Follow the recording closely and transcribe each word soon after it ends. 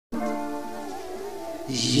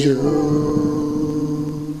You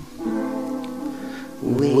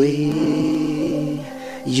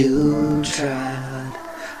tried,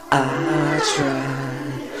 I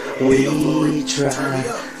tried, we tried.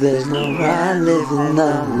 There's no right living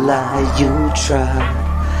a lie. You tried,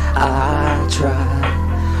 I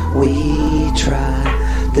tried, we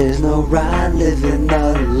tried. There's no right living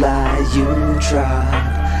a lie. You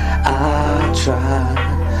tried, I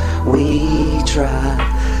tried, we tried.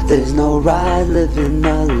 There's no right living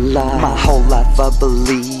a lie. My whole life I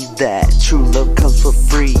believe that true love comes for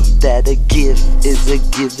free, that a gift is a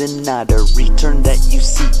given, not a return that you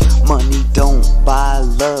seek. Money don't buy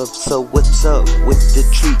love, so what's up with the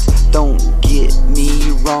treats? Don't get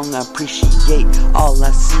me wrong, I appreciate all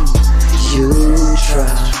I see. You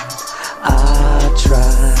tried, I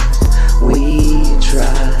tried, we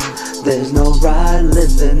tried. There's no right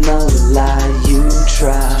living a lie. You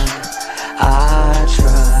tried, I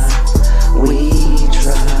tried, we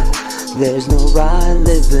tried. There's no right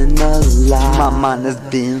living a lie. My mind has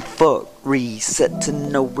been fucked, reset to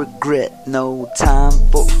no regret. No time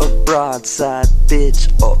for a broadside bitch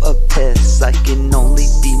or a pest. I can only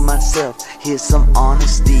be myself, here's some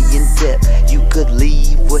honesty in depth. You could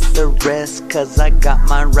leave with the rest, cause I got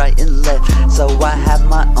my right and left. So I have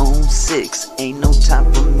my own six, ain't no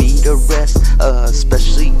time for me to rest.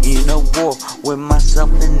 Especially in a war with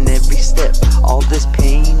myself in every step. All this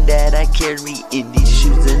pain that I carry in these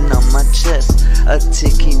shoes and on my chest. A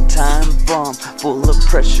ticking time bomb full of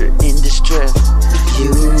pressure and distress.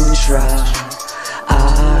 You tried,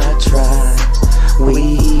 I tried,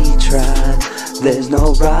 we tried. There's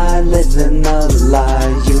no right living a lie.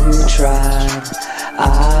 You tried,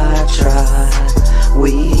 I tried,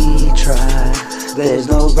 we tried. There's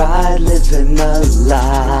no right living a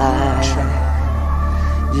lie.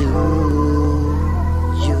 You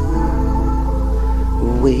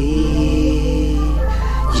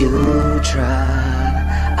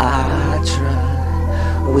tried, I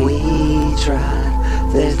tried, we tried.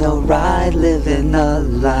 There's no right living a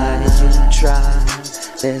lie. You tried,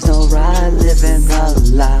 there's no right living a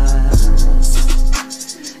lie.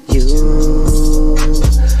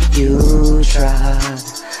 You tried,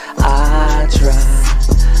 I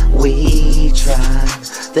tried, we tried.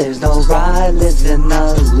 There's no right living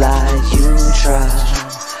a lie. You tried,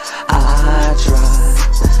 I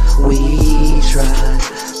tried, we tried.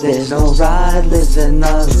 There's no right living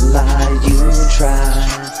a lie. You tried,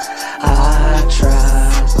 I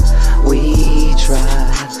tried, we tried.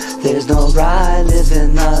 There's no right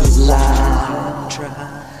living a lie.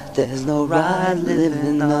 There's no right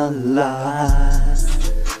living a lie.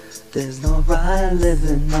 There's no right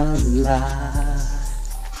living a lie.